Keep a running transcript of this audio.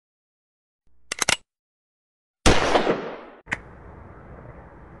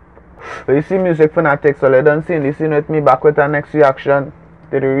But you see music fanatics, so they don't see this scene with me back with our next reaction.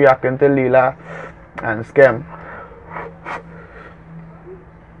 To the reacting to Lila and Skem.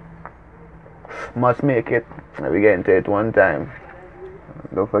 Must make it. We get into it one time.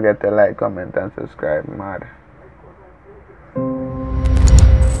 Don't forget to like, comment and subscribe. Mad.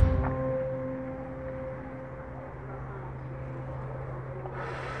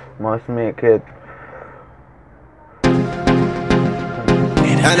 Must make it.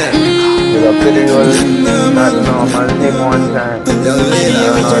 Big up to the old, not normal thing one time.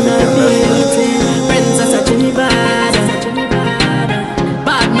 Princess a Jenny bad.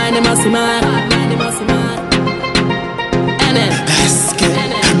 Bad mind, they must be mad. And then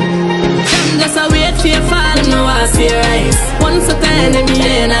just a wait for your fall, no I see your eyes. Once a time, them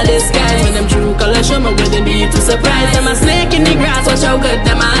in a disguise. When them true colors show me where they be too surprised. Them a snake in the grass, watch how good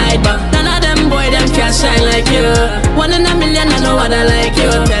them hide. But none of them boy, them can't shine like you. 1 in a million, I know what I like you.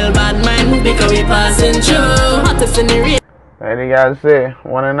 Tell bad mind who because we passing through. Hottest in the real. Like the guys say,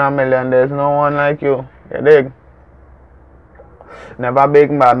 1 in a million, there's no one like you. You dig? Never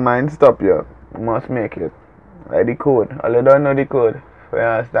big bad mind stop you. You must make it. Like the code. All you don't know the code. You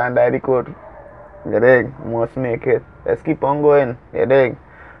understand like the code. You dig? You must make it. Let's keep on going. You dig?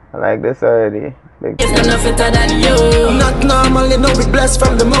 I like this already. Big it's not fitter than you. Not normal, you know we blessed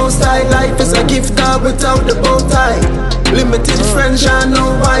from the most high. Life is a gift God without the bow tie. Limited friends, I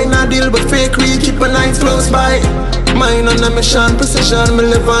know why. Not deal with fake, we keep a night close by. Mine on a mission, precision. Me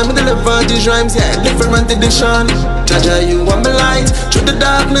live on, me deliver these rhymes, yeah, different edition. Jaja, you want me light through the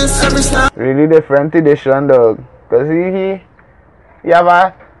darkness every snap. Really different edition, dog. Cause he have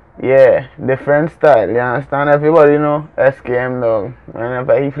a different style. You understand? Everybody know Skem, dog.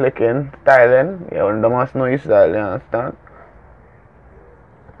 Whenever he flicking, styling, they must know his style. You understand?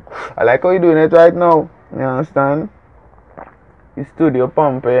 I like how you doing it right now. You understand? His studio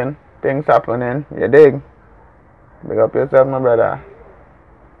pumping, things happening. You dig? Big up yourself, my brother.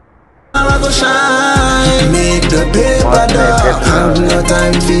 I go shine, make the paper dog. Have no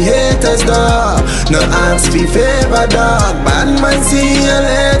time for haters dog. No ask for favor dog. Bad man see you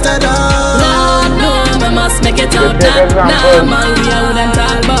later dog. Lord, no, I must make it out now. Man, we are them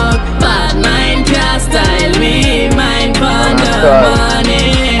talk about. Bad mind can't style me. Mind for the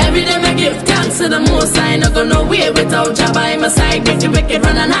money. Every day I give thanks to the most. I not go nowhere without job by my side. Make the wicked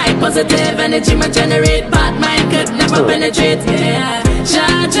run and hide. Positive energy my generate. Bad mind could never penetrate. Yeah.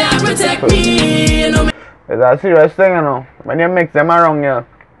 Jah protect me, you know me. It's a serious thing, you know. When you mix them around you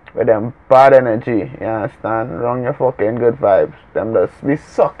with them bad energy, you understand? Around your fucking good vibes. Them just be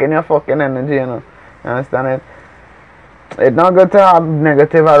sucking your fucking energy, you know. You understand it? It's not good to have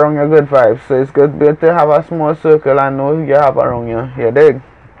negative around your good vibes. So it's good to have a small circle and know who you have around you. You dig?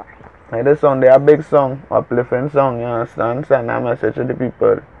 Like this song, they a big song, uplifting song, you understand? Send a message to the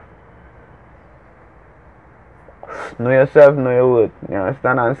people. Know yourself, know your worth. You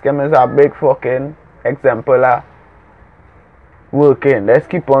understand? And Skem is a big fucking example of working. Let's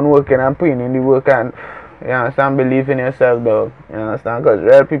keep on working and putting in the work and, you understand, believe in yourself, dog. You understand? Because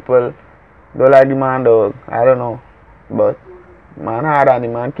real people don't like the man, dog. I don't know. But man hard and the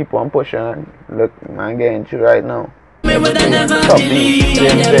man keep on pushing and look, man getting through right now. Me would I never believe,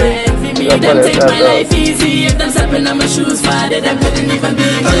 I never envy me. Them take my life easy. If them stepping on my shoes, father, them couldn't even be.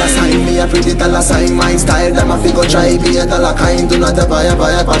 Dollar sign me, I pretty dollar sign my style. Them a figure try be a dollar kind. Do not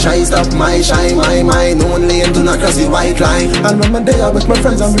ever try stop my shine. My mind only and do not cross the white line. And when I'm there with my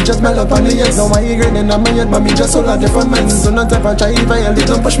friends and we just melt up on the edge. Now I grinning on my head, but me just all a different men. Do not ever try violate,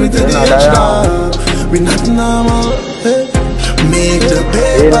 don't push me to the edge now. We not normal, hey. Make the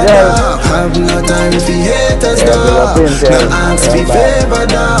paper dog. Have no time for haters dog. No ask for favor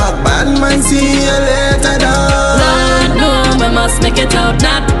dog. Bad man see you later dog. Lord, no, I must make it out.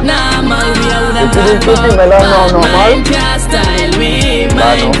 Not normal, we are them talk about. Bad mind can't style me.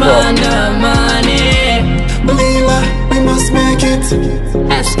 Mind for the money. Lila, we must make it.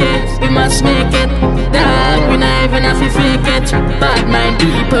 SK, we must make it. Dog, we not even have to fake it. Bad mind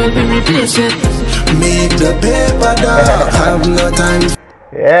people, we replace it. Make the paper dog. Have no time.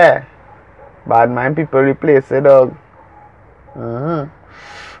 Yeah. Bad mind people replace it, dog.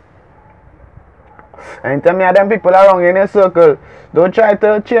 Anytime you have them people around in your circle, don't try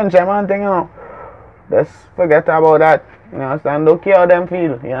to change them and thing, you know. Just forget about that. You understand? Don't care how them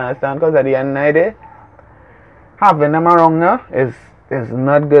feel. You understand? Because at the end of the day, having them around you is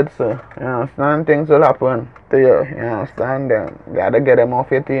not good, so you understand? Things will happen to you. You understand? You gotta get them off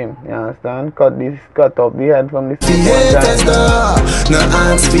your team. You understand? Cut off the head from the team. No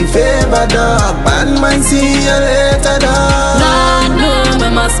ask for favor dog. Bad man see you later dog. Lord, no,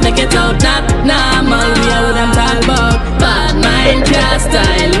 we must make it out. Not normal, we are what I'm talking about. Bad mind can't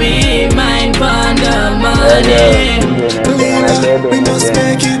style me. money. Lila, we must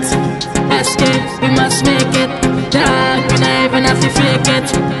make it. Escape, we must make it. Dog, we not even have to fake it.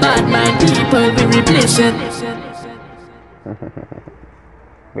 Bad mind people, we replace it.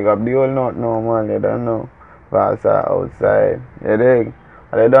 Big up the whole note no man, you don't know. Vasa outside. You dig?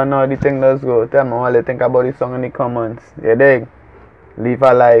 And they don't know how the thing does go. Tell me what you think about the song in the comments. You dig? Leave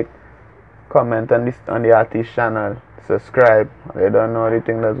a like, comment on the artist channel, subscribe. They don't know how the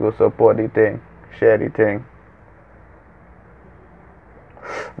thing does go. Support the thing, share the thing.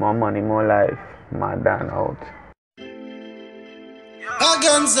 More money, more life. Mad Dan out.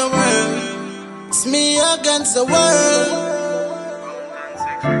 Against the world, it's me against the world.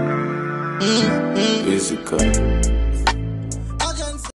 Physical.